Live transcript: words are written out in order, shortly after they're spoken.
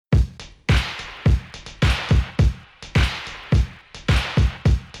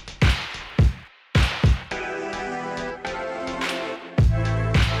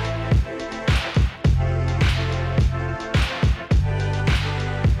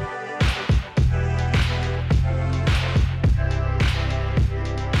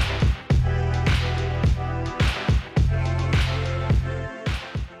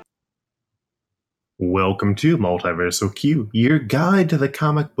Welcome to Multiversal Q, your guide to the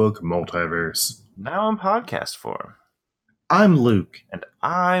comic book multiverse. Now in podcast form. I'm Luke, And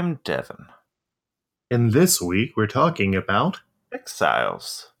I'm Devin. and this week we're talking about,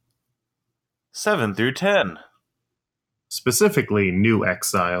 Exiles. 7 through 10. specifically, New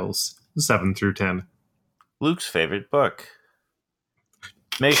Exiles, 7 through 10. Luke's favorite book.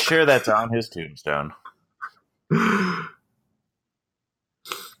 Make sure that's on his tombstone.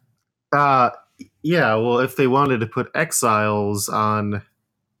 Yeah, well, if they wanted to put Exiles on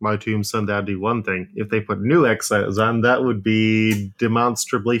my tombstone, that'd be one thing. If they put New Exiles on, that would be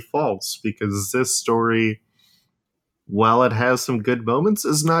demonstrably false, because this story, while it has some good moments,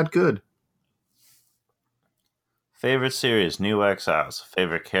 is not good. Favorite series, New Exiles.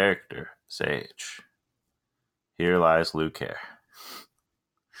 Favorite character, Sage. Here lies Luke Hare.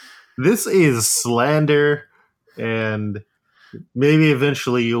 This is slander, and maybe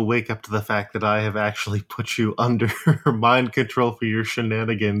eventually you'll wake up to the fact that I have actually put you under mind control for your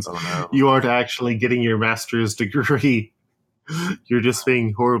shenanigans. Oh no. You aren't actually getting your master's degree. You're just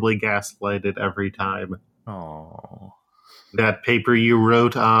being horribly gaslighted every time. Oh. That paper you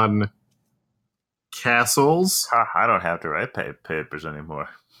wrote on castles, I don't have to write papers anymore.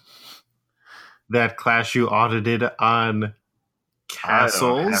 that class you audited on I don't have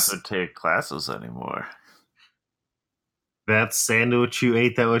castles, to take classes anymore. that sandwich you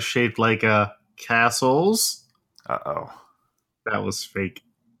ate that was shaped like a castles, Uh-oh. that was fake.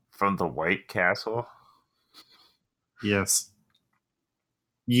 From the White Castle? Yes.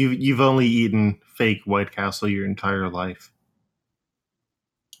 You've only eaten fake White Castle your entire life.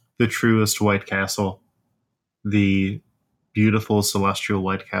 The truest White Castle, the beautiful celestial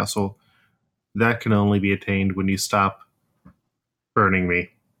White Castle, that can only be attained when you stop burning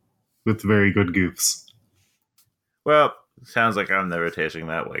me with very good goofs. Well, sounds like I'm never tasting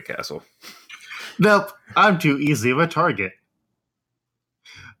that White Castle. Nope, I'm too easy of a target.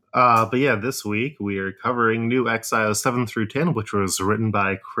 But yeah, this week we are covering New Exiles 7 through 10, which was written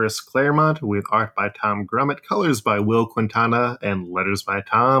by Chris Claremont, with art by Tom Grummett, colors by Will Quintana, and letters by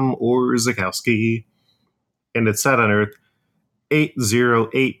Tom Orzechowski. And it's set on Earth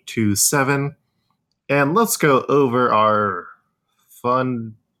 80827. And let's go over our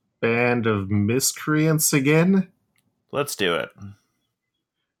fun band of miscreants again. Let's do it.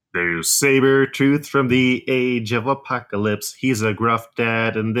 There's Sabretooth from the Age of Apocalypse. He's a gruff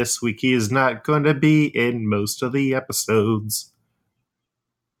dad, and this week he is not going to be in most of the episodes.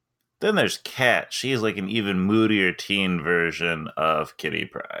 Then there's Kat. She's like an even moodier teen version of Kitty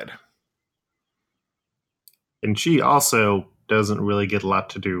Pryde. And she also doesn't really get a lot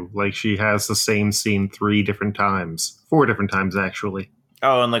to do. Like, she has the same scene 4 different times, actually.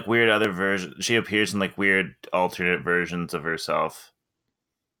 Oh, and like weird other versions. She appears in like weird alternate versions of herself.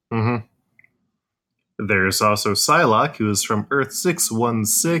 Mm-hmm. There's also Psylocke, who is from Earth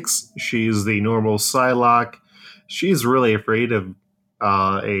 616. She's the normal Psylocke. She's really afraid of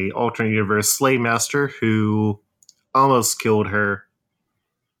a alternate universe Slaymaster who almost killed her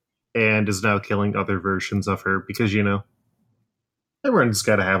and is now killing other versions of her because, you know, everyone's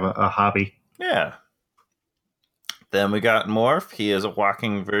got to have a hobby. Yeah. Then we got Morph. He is a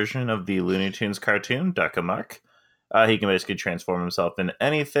walking version of the Looney Tunes cartoon, Duck Amuck. He can basically transform himself into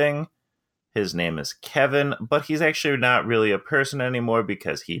anything. His name is Kevin, but he's actually not really a person anymore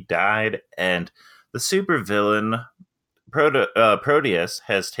because he died, and the supervillain Proteus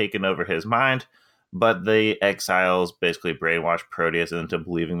has taken over his mind, but the Exiles basically brainwashed Proteus into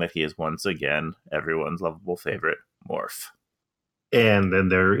believing that he is once again everyone's lovable favorite, Morph. And then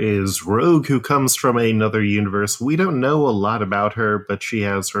there is Rogue, who comes from another universe. We don't know a lot about her, but she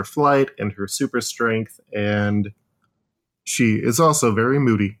has her flight and her super strength, and she is also very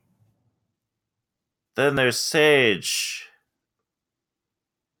moody. Then there's Sage.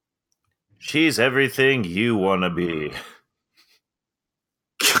 She's everything you want to be.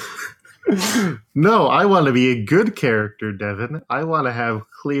 No, I want to be a good character, Devin. I want to have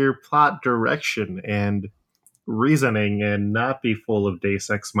clear plot direction and reasoning and not be full of Deus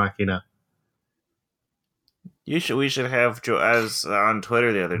Ex Machina. We should have, as on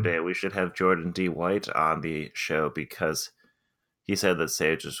Twitter the other day, we should have Jordan D. White on the show because he said that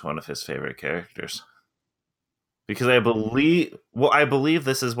Sage is one of his favorite characters. Because I believe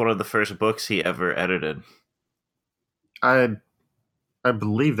this is one of the first books he ever edited. I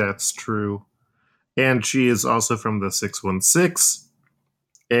believe that's true. And she is also from the 616.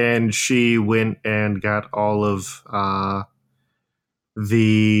 And she went and got all of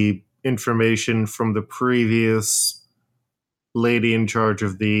the information from the previous lady in charge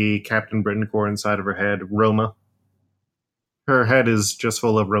of the Captain Britain Corps inside of her head, Roma. Her head is just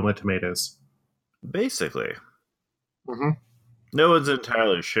full of Roma tomatoes. Basically, Mm-hmm. no one's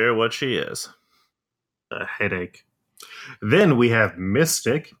entirely sure what she is. A headache. Then we have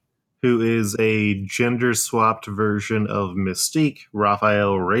Mystic, who is a gender swapped version of Mystique,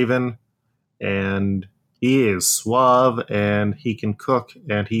 Raphael Raven, and he is suave and he can cook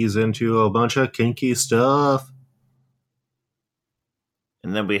and he's into a bunch of kinky stuff.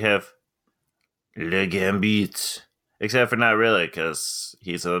 And then we have Le Gambit. Except for not really, because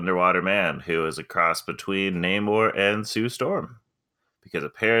he's an underwater man who is a cross between Namor and Sue Storm. Because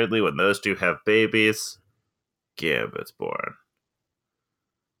apparently, when those two have babies, Gambit's born.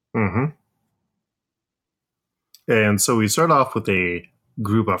 Mm-hmm. And so we start off with a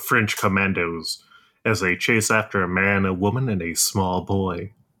group of French commandos as they chase after a man, a woman, and a small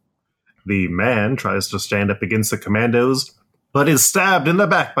boy. The man tries to stand up against the commandos, but is stabbed in the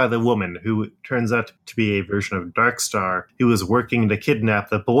back by the woman, who turns out to be a version of Darkstar, who was working to kidnap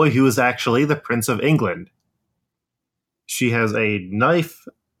the boy who is actually the Prince of England. She has a knife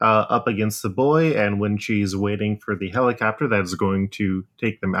up against the boy, and when she's waiting for the helicopter that is going to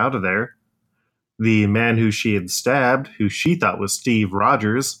take them out of there, the man who she had stabbed, who she thought was Steve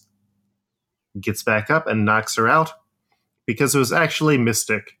Rogers, gets back up and knocks her out because it was actually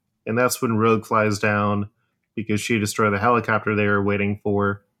Mystic. And that's when Rogue flies down because she destroyed the helicopter they were waiting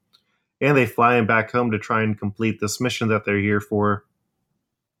for. And they fly him back home to try and complete this mission that they're here for.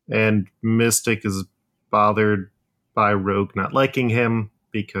 And Mystic is bothered by Rogue not liking him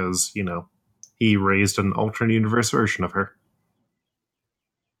because, he raised an alternate universe version of her.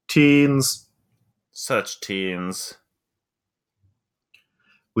 Teens. Such teens.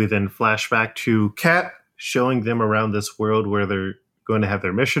 We then flash back to Kat, showing them around this world where they're going to have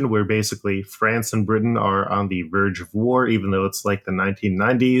their mission, where basically France and Britain are on the verge of war, even though it's like the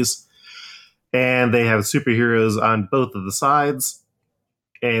 1990s. And they have superheroes on both of the sides.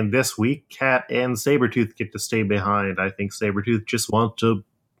 And this week, Kat and Sabretooth get to stay behind. I think Sabretooth just wants to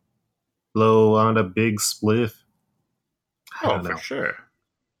blow on a big spliff. Oh, for sure.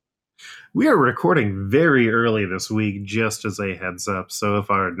 We are recording very early this week, just as a heads up. So if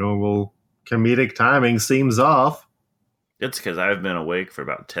our normal comedic timing seems off, it's because I've been awake for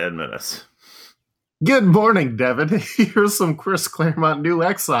about 10 minutes. Good morning, Devin. Here's some Chris Claremont New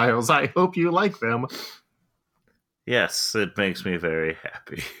Exiles. I hope you like them. Yes, it makes me very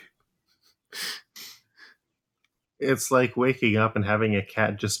happy. It's like waking up and having a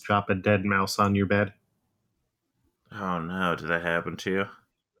cat just drop a dead mouse on your bed. Oh no, did that happen to you?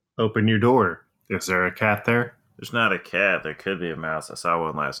 Open your door. Is there a cat there? There's not a cat. There could be a mouse. I saw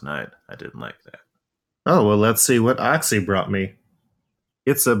one last night. I didn't like that. Oh, well, let's see what Oxy brought me.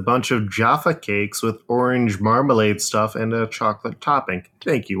 It's a bunch of Jaffa cakes with orange marmalade stuff and a chocolate topping.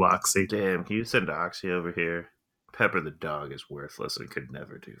 Thank you, Oxy. Damn, can you send Oxy over here? Pepper the dog is worthless and could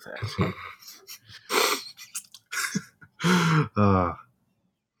never do that.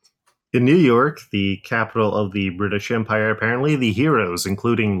 In New York, the capital of the British Empire, apparently the heroes,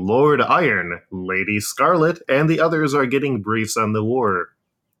 including Lord Iron, Lady Scarlet, and the others are getting briefs on the war.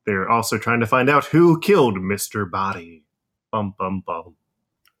 They're also trying to find out who killed Mr. Body. Bum, bum, bum.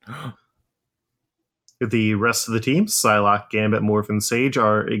 The rest of the team, Psylocke, Gambit, Morph, and Sage,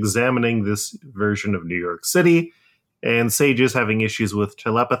 are examining this version of New York City, and Sage is having issues with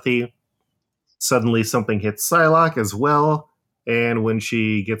telepathy. Suddenly something hits Psylocke as well, and when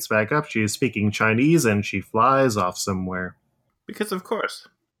she gets back up, she is speaking Chinese, and she flies off somewhere. Because of course.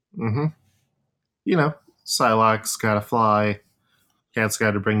 Mm-hmm. Psylocke's gotta fly. Cat's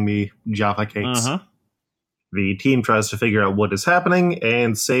gotta bring me Jaffa cakes. Uh-huh. The team tries to figure out what is happening,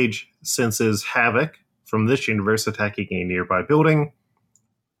 and Sage senses Havoc from this universe attacking a nearby building,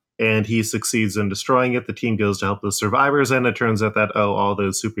 and he succeeds in destroying it. The team goes to help the survivors, and it turns out that, all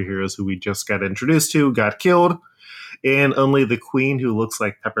those superheroes who we just got introduced to got killed, and only the Queen, who looks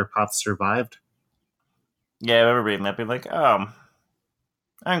like Pepper Potts, survived. Yeah, I remember reading that, being like, I'm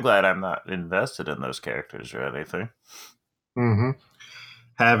glad I'm not invested in those characters or anything. Mm-hmm.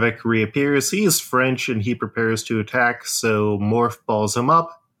 Havoc reappears. He is French, and he prepares to attack, so Morph balls him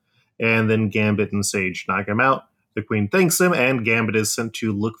up, and then Gambit and Sage knock him out. The Queen thanks him, and Gambit is sent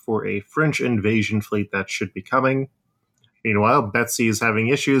to look for a French invasion fleet that should be coming. Meanwhile, Betsy is having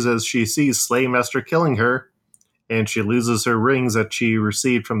issues as she sees Slaymaster killing her, and she loses her rings that she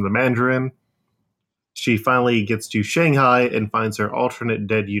received from the Mandarin. She finally gets to Shanghai and finds her alternate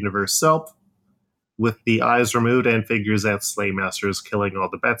dead universe self, with the eyes removed, and figures that Slaymaster is killing all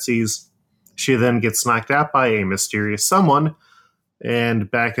the Betsy's. She then gets knocked out by a mysterious someone, and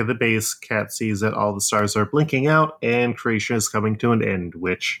back at the base, Kat sees that all the stars are blinking out, and creation is coming to an end,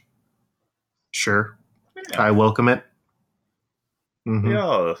 which, sure, I welcome it. Mm-hmm.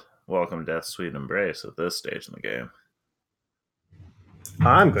 Yeah, welcome Death's sweet embrace at this stage in the game.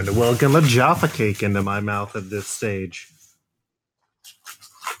 I'm going to welcome a Jaffa cake into my mouth at this stage.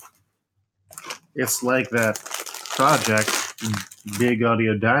 It's like that project, Big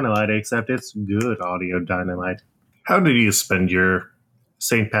Audio Dynamite, except it's good Audio Dynamite. How did you spend your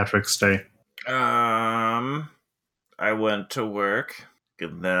St. Patrick's Day? I went to work,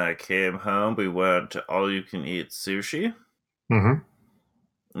 and then I came home. We went to all-you-can-eat sushi. Mm-hmm.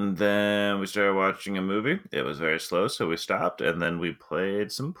 And then we started watching a movie. It was very slow, so we stopped, and then we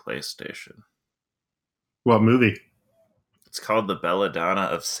played some PlayStation. What movie? It's called The Belladonna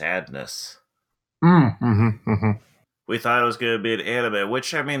of Sadness. Mm-hmm. We thought it was going to be an anime,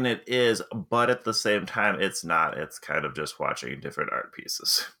 which, I mean, it is, but at the same time, it's not. It's kind of just watching different art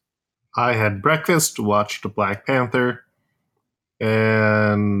pieces. I had breakfast, watched Black Panther,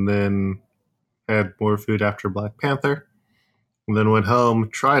 and then had more food after Black Panther. And then went home,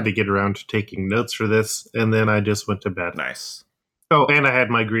 tried to get around to taking notes for this, and then I just went to bed. Nice. Oh, and I had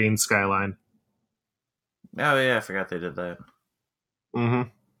my green skyline. Oh, yeah, I forgot they did that. Mm-hmm.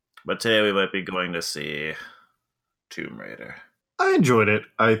 But today we might be going to see Tomb Raider. I enjoyed it.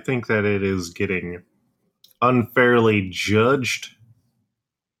 I think that it is getting unfairly judged.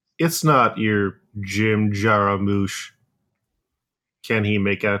 It's not your Jim Jarmusch. Can he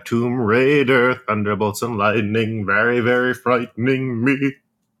make a Tomb Raider? Thunderbolts and lightning, very, very frightening me.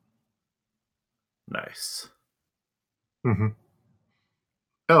 Nice. Mm-hmm.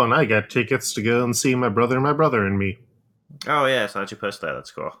 Oh, and I got tickets to go and see my brother and me. Oh, yeah, I saw you post that.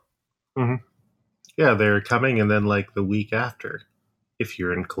 That's cool. Mm-hmm. Yeah, they're coming, and then like the week after, if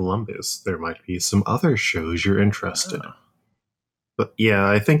you're in Columbus, there might be some other shows you're interested in. But yeah,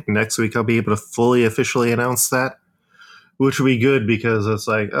 I think next week I'll be able to fully officially announce that, which will be good because it's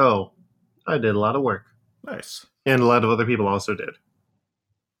like, oh, I did a lot of work. Nice. And a lot of other people also did.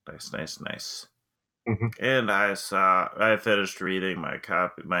 Nice. Mm-hmm. And I finished reading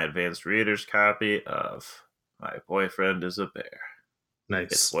my advanced reader's copy of My Boyfriend is a Bear.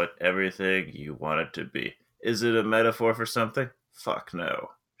 Nice. It's what everything you want it to be. Is it a metaphor for something? Fuck no.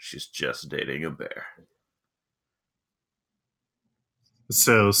 She's just dating a bear.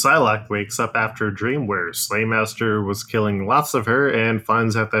 So Psylocke wakes up after a dream where Slaymaster was killing lots of her and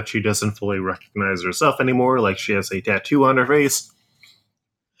finds out that she doesn't fully recognize herself anymore, like she has a tattoo on her face.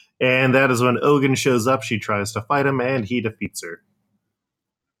 And that is when Ogun shows up. She tries to fight him, and he defeats her.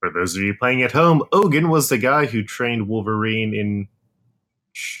 For those of you playing at home, Ogun was the guy who trained Wolverine in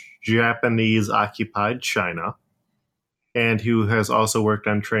Japanese-occupied China, and who has also worked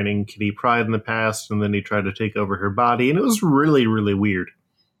on training Kitty Pryde in the past, and then he tried to take over her body, and it was really, really weird.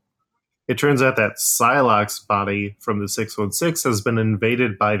 It turns out that Psylocke's body from the 616 has been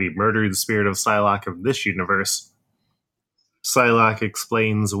invaded by the murdered spirit of Psylocke of this universe. Psylocke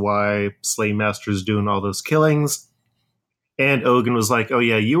explains why Slaymaster's doing all those killings, and Ogun was like, oh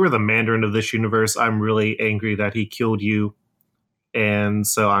yeah, you were the Mandarin of this universe. I'm really angry that he killed you, and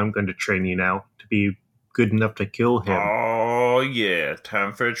so I'm going to train you now to be good enough to kill him. Oh yeah,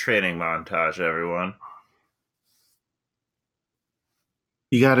 time for a training montage, everyone.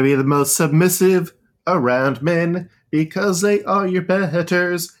 You gotta be the most submissive around men, because they are your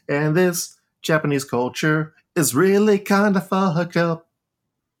betters, and this Japanese culture is really kind of fucked up.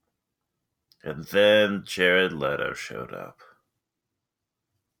 And then Jared Leto showed up.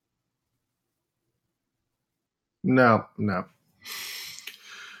 No.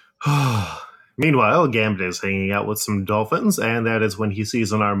 Meanwhile, Gambit is hanging out with some dolphins, and that is when he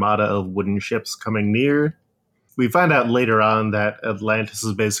sees an armada of wooden ships coming near. We find out later on that Atlantis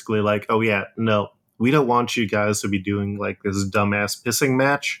is basically like, oh yeah, no, we don't want you guys to be doing like this dumbass pissing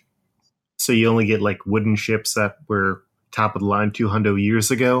match. So you only get like wooden ships that were top of the line 200 years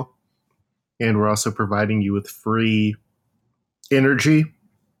ago. And we're also providing you with free energy.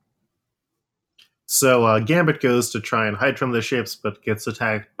 So Gambit goes to try and hide from the ships, but gets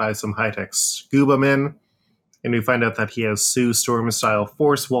attacked by some high-tech scuba men. And we find out that he has Sue Storm-style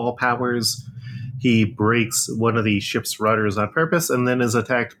force wall powers. He breaks one of the ship's rudders on purpose and then is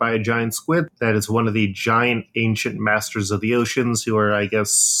attacked by a giant squid that is one of the giant ancient masters of the oceans, who are, I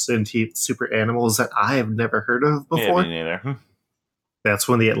guess, sentient super animals that I have never heard of before. Yeah, me neither. That's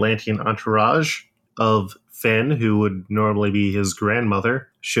when the Atlantean entourage of Finn, who would normally be his grandmother,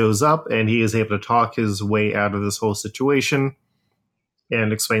 shows up, and he is able to talk his way out of this whole situation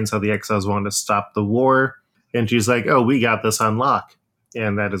and explains how the Exiles want to stop the war. And she's like, oh, we got this on lock.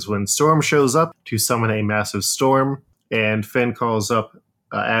 And that is when Storm shows up to summon a massive storm, and Finn calls up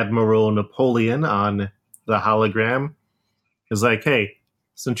Admiral Napoleon on the hologram. He's like, hey,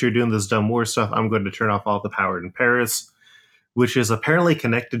 since you're doing this dumb war stuff, I'm going to turn off all the power in Paris. which is apparently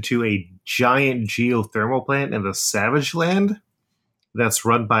connected to a giant geothermal plant in the Savage Land that's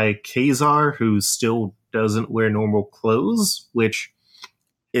run by Kazar, who still doesn't wear normal clothes, which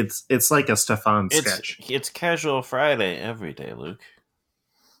it's like a Stefan sketch. It's Casual Friday every day, Luke.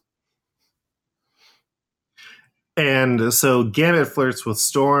 And so Gambit flirts with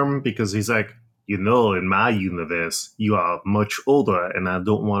Storm because he's like, in my universe, you are much older and I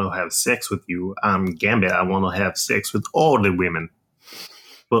don't want to have sex with you. I'm Gambit. I want to have sex with all the women.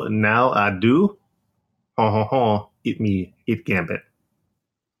 But now I do. Ha ha ha. It Gambit.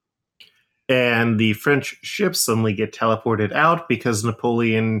 And the French ships suddenly get teleported out because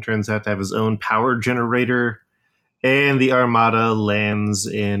Napoleon turns out to have his own power generator. And the Armada lands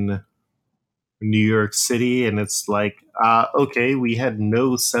in New York City, and it's like, okay, we had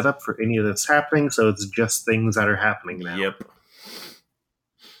no setup for any of this happening, so it's just things that are happening now. Yep.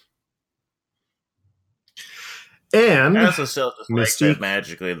 And I also still just Mystique, like that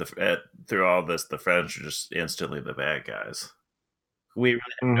magically through all this, the French are just instantly the bad guys. We really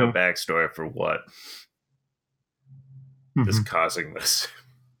have no backstory for what is causing this.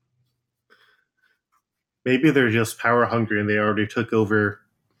 Maybe they're just power hungry and they already took over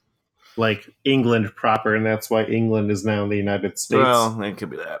like England proper, and that's why England is now in the United States. Well, it could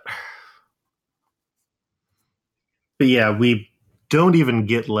be that. But yeah, we don't even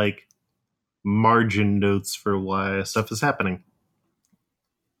get like margin notes for why stuff is happening.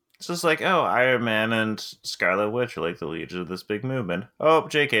 It's just like, oh, Iron Man and Scarlet Witch are like the leaders of this big movement. Oh,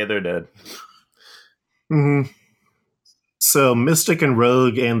 JK, they're dead. So Mystic and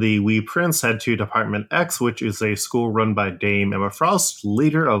Rogue and the Wee Prince head to Department X, which is a school run by Dame Emma Frost,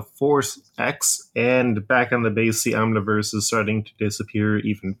 leader of Force X. And back on the base, the Omniverse is starting to disappear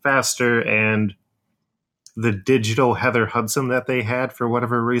even faster, and the digital Heather Hudson that they had for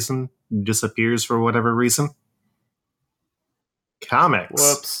whatever reason disappears for whatever reason. Comics.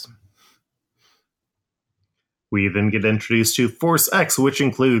 Whoops. We then get introduced to Force X, which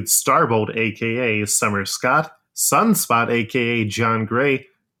includes Starbolt, aka Summer Scott, Sunspot, aka John Gray.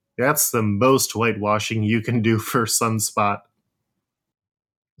 That's the most whitewashing you can do for Sunspot.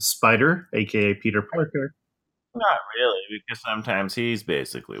 Spider, aka Peter Parker. Not really, because sometimes he's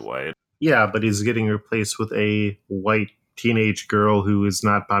basically white. Yeah, but he's getting replaced with a white teenage girl who is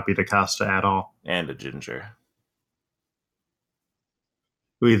not Poppy DaCosta at all. And a ginger.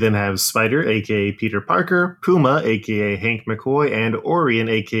 We then have Spider, aka Peter Parker, Puma, aka Hank McCoy, and Orion,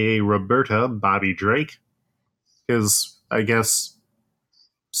 aka Roberta Bobby Drake. Because I guess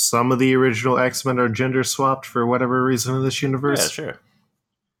some of the original X-Men are gender swapped for whatever reason in this universe. Yeah, sure.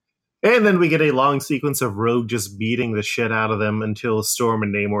 And then we get a long sequence of Rogue just beating the shit out of them until Storm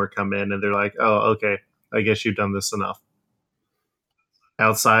and Namor come in, and they're like, oh, okay, I guess you've done this enough.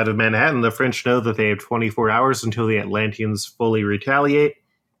 Outside of Manhattan, the French know that they have 24 hours until the Atlanteans fully retaliate,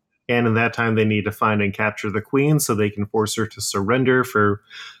 and in that time they need to find and capture the Queen so they can force her to surrender for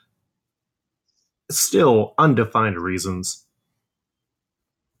still undefined reasons.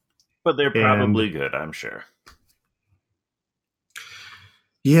 But they're probably good, I'm sure.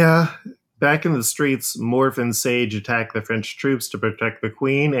 Yeah, back in the streets, Morph and Sage attack the French troops to protect the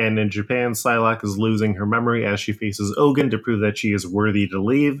Queen, and in Japan, Psylocke is losing her memory as she faces Ogun to prove that she is worthy to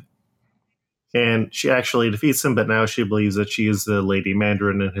leave. And she actually defeats him, but now she believes that she is the Lady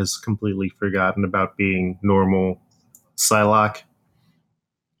Mandarin and has completely forgotten about being normal Psylocke.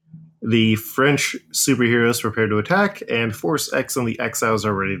 The French superheroes prepare to attack, and Force X and the Exiles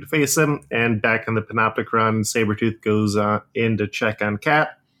are ready to face them. And back in the Panopticon, Sabretooth goes in to check on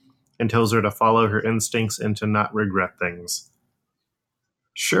Kat and tells her to follow her instincts and to not regret things.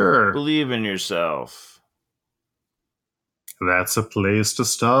 Sure. Believe in yourself. That's a place to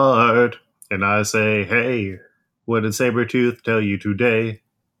start. And I say, hey, what did Sabretooth tell you today?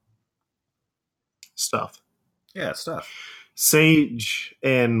 Stuff. Yeah, stuff. Sage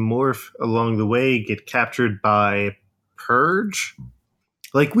and Morph along the way get captured by Purge.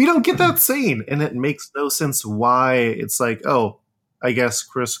 Like, we don't get that scene, and it makes no sense why it's like, oh, I guess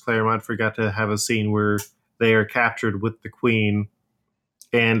Chris Claremont forgot to have a scene where they are captured with the Queen,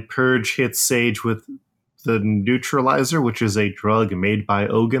 and Purge hits Sage with the Neutralizer, which is a drug made by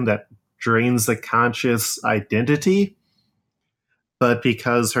Ogun that drains the conscious identity. But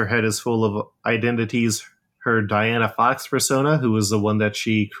because her head is full of identities, her Diana Fox persona, who was the one that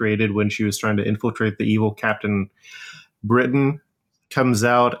she created when she was trying to infiltrate the evil Captain Britain, comes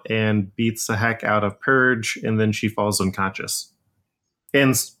out and beats the heck out of Purge, and then she falls unconscious.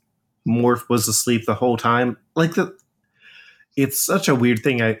 And Morph was asleep the whole time. Like, it's such a weird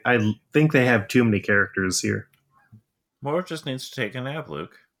thing. I think they have too many characters here. Morph just needs to take a nap,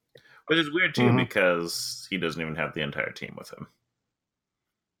 Luke. Which is weird too Hmm. because he doesn't even have the entire team with him.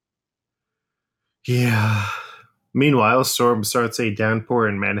 Yeah. Meanwhile, Storm starts a downpour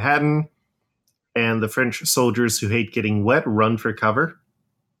in Manhattan, and the French soldiers who hate getting wet run for cover,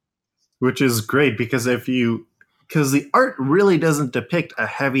 which is great because the art really doesn't depict a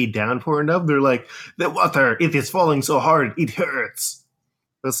heavy downpour enough. They're like, the water, it is falling so hard, it hurts.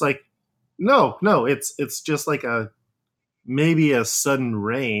 It's like, no, it's just like a maybe a sudden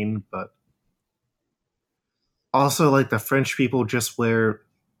rain, but also like the French people just wear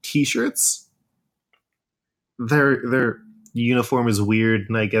t-shirts. Their uniform is weird,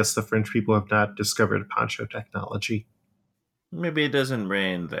 and I guess the French people have not discovered poncho technology. Maybe it doesn't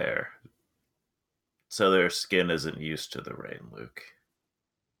rain there, so their skin isn't used to the rain, Luke.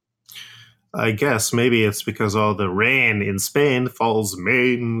 I guess maybe it's because all the rain in Spain falls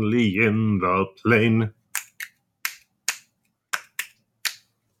mainly in the plain.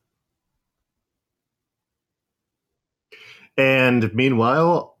 And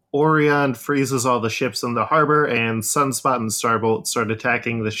meanwhile, Orion freezes all the ships in the harbor, and Sunspot and Starbolt start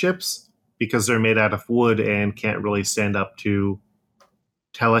attacking the ships because they're made out of wood and can't really stand up to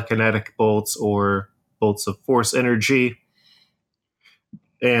telekinetic bolts or bolts of force energy.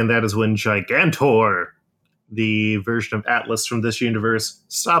 And that is when Gigantor, the version of Atlas from this universe,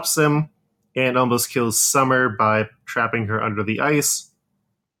 stops them and almost kills Summer by trapping her under the ice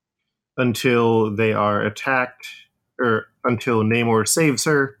until they are attacked, or until Namor saves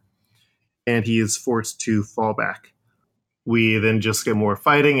her and he is forced to fall back. We then just get more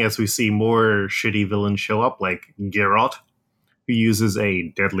fighting as we see more shitty villains show up, like Geralt, who uses a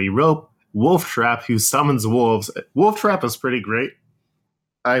deadly rope, Wolf Trap, who summons wolves. Wolf Trap is pretty great.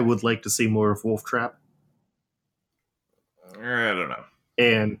 I would like to see more of Wolf Trap. I don't know.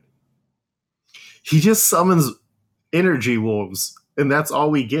 And he just summons energy wolves, and that's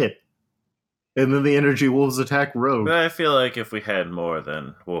all we get. And then the energy wolves attack Rogue. But I feel like if we had more,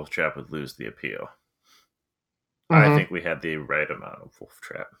 then Wolf Trap would lose the appeal. I Mm-hmm. think we had the right amount of Wolf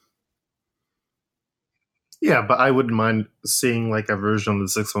Trap. Yeah, but I wouldn't mind seeing like a version of the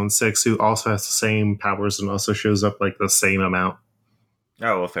 616 who also has the same powers and also shows up like the same amount.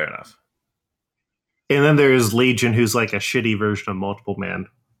 Oh, well, fair enough. And then there's Legion, who's like a shitty version of Multiple Man.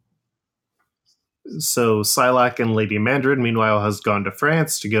 So Psylocke and Lady Mandarin, meanwhile, has gone to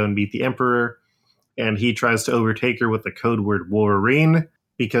France to go and meet the Emperor, and he tries to overtake her with the code word Wolverine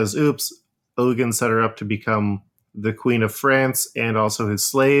because, oops, Ogun set her up to become the Queen of France and also his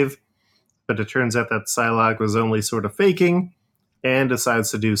slave. But it turns out that Psylocke was only sort of faking and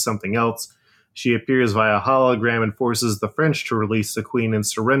decides to do something else. She appears via hologram and forces the French to release the Queen and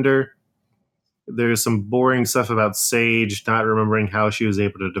surrender. There's some boring stuff about Sage not remembering how she was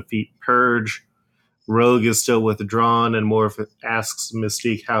able to defeat Purge. Rogue is still withdrawn, and Morph asks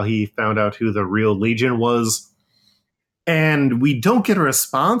Mystique how he found out who the real Legion was. And we don't get a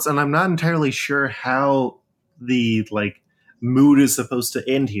response, and I'm not entirely sure how the mood is supposed to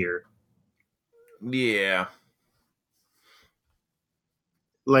end here. Yeah.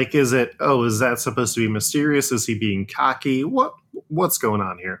 Like, is that supposed to be mysterious? Is he being cocky? What's going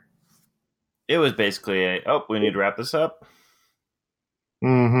on here? It was basically we need to wrap this up.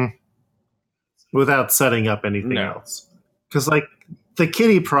 Mm-hmm. Without setting up anything else. Because, the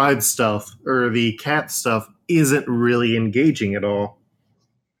Kitty Pryde stuff or the cat stuff isn't really engaging at all.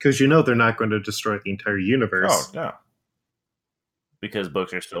 Because they're not going to destroy the entire universe. Oh, no. Because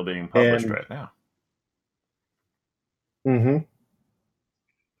books are still being published And right now. mm-hmm.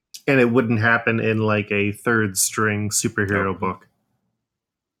 And it wouldn't happen in like a third string superhero book.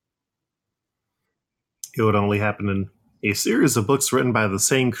 It would only happen in a series of books written by the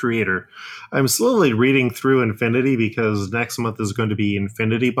same creator. I'm slowly reading through Infinity because next month is going to be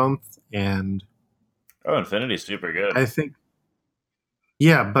Infinity Month, and Infinity's super good. I think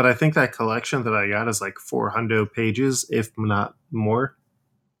but I think that collection that I got is like 400 pages, if not more.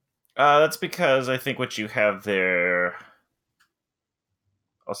 That's because I think what you have there.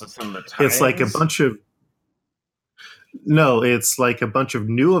 Also, some of the tie-ins. It's like a bunch of it's like a bunch of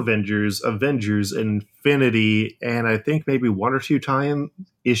new Avengers, Infinity, and I think maybe one or two tie-in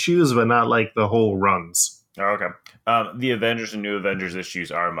issues, but not like the whole runs. Oh, okay. The Avengers and New Avengers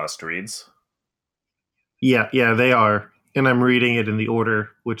issues are must-reads. Yeah, they are. And I'm reading it in the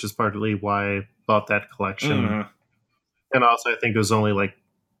order, which is partly why I bought that collection. Mm-hmm. And also, I think it was only like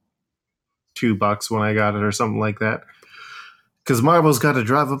 $2 when I got it or something like that. Because Marvel's got to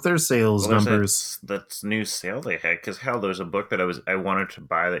drive up their sales numbers. That's new sale they had. Because hell, there's a book that I wanted to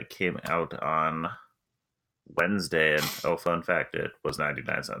buy that came out on Wednesday, and fun fact, it was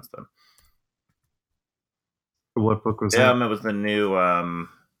 99 cents then. What book was that? It was the new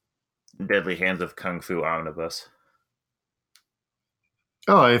Deadly Hands of Kung Fu Omnibus.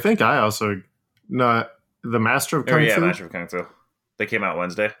 Oh, I think I also no the Master of Or Kung yeah, Fu. Master of Kung Fu. They came out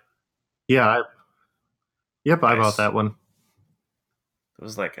Wednesday. Yeah, yep, I bought Nice. that one. It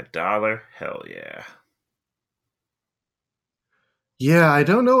was like $1. Hell yeah. Yeah, I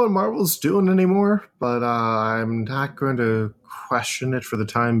don't know what Marvel's doing anymore, but I'm not going to question it for the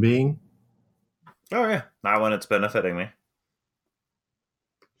time being. Oh yeah, not when it's benefiting me.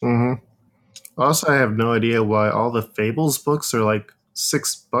 hmm Also, I have no idea why all the Fables books are like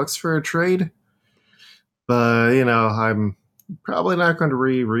 $6 for a trade, but I'm probably not going to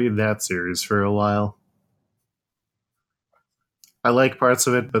reread that series for a while. I like parts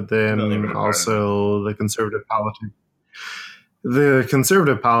of it, but I've only then read part of it. also the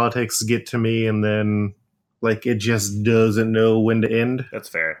conservative politics get to me, and then like it just doesn't know when to end. That's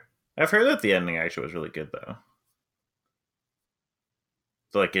fair. I've heard that the ending actually was really good though.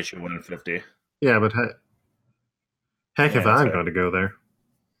 So like issue 150. Yeah, but heck Yeah, if that's I'm fair. going to go there.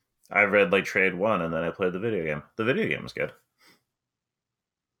 I read like trade one and then I played the video game. The video game was good.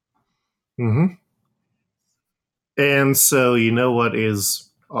 hmm And so, you know what is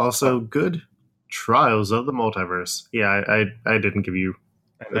also What? good? Trials of the Multiverse. Yeah, I didn't give you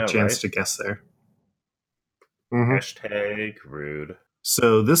I a know, chance right? to guess there. hmm Hashtag rude.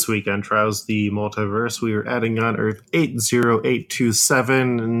 So this week on Trials of the Multiverse, we are adding on Earth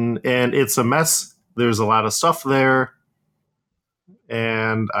 80827, and it's a mess. There's a lot of stuff there,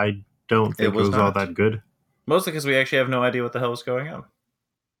 and I don't It think it was was all not. that good. Mostly because we actually have no idea what the hell was going on.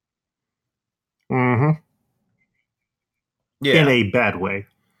 hmm In Yeah. a bad way.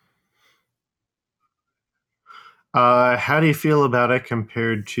 How do you feel about it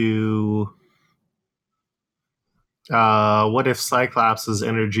compared to what if Cyclops'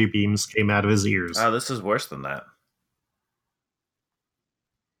 energy beams came out of his ears? This is worse than that.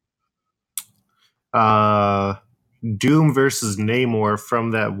 Uh, Doom versus Namor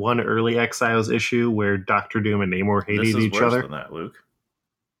from that one early Exiles issue where Doctor Doom and Namor This hated is each worse other. than that, Luke.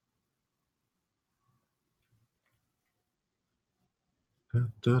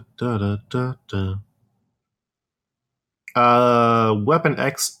 Da, da, da, da, da. Weapon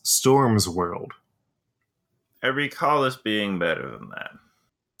X Storm's World. I recall this being better than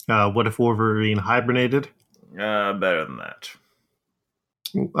that. What if Wolverine hibernated? Better than that.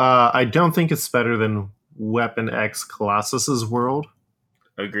 I don't think it's better than Weapon X Colossus's World.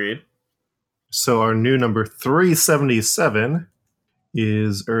 Agreed. So our new number 377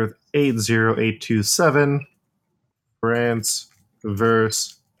 is Earth 80827, France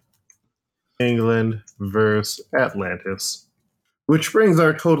versus England versus Atlantis, which brings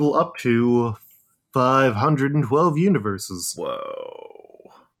our total up to 512 universes.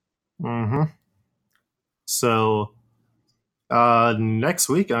 Whoa. Mm-hmm. So next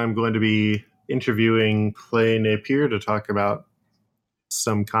week I'm going to be interviewing Clay Napier to talk about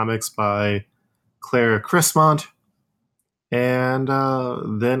some comics by Clara Chrismont. And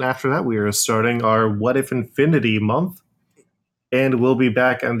then after that, we are starting our What If Infinity month. And we'll be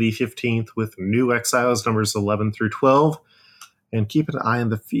back on the 15th with new Exiles numbers 11 through 12. And keep an eye on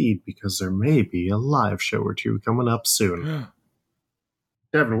the feed because there may be a live show or two coming up soon.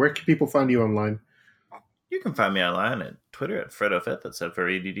 Devin, where can people find you online? You can find me online at Twitter at FredOFett, that's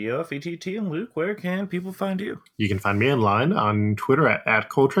FREDDOFETT. And Luke, where can people find you? You can find me online on Twitter at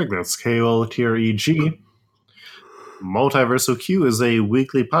Koltreg, that's KOLTREG. Multiversal Q is a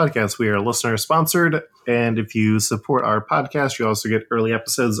weekly podcast. We are listener sponsored, and if you support our podcast, you also get early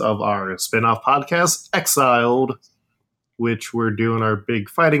episodes of our spin-off podcast, Exiled, which we're doing our big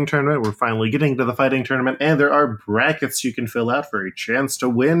fighting tournament. We're finally getting to the fighting tournament, and there are brackets you can fill out for a chance to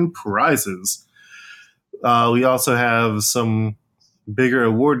win prizes. We also have some bigger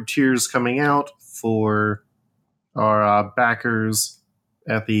award tiers coming out for our backers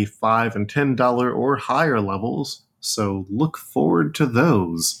at the $5 and $10 or higher levels. So look forward to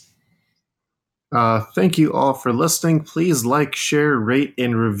those. Thank you all for listening. Please like, share, rate,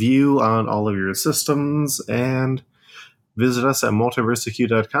 and review on all of your systems, and visit us at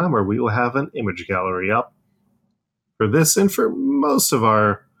multiversiq.com where we will have an image gallery up for this and for most of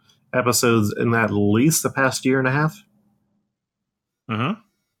our episodes in at least the past year and a half. Mm-hmm.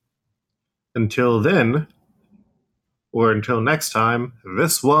 Until then, or until next time,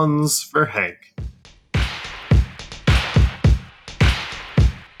 this one's for Hank.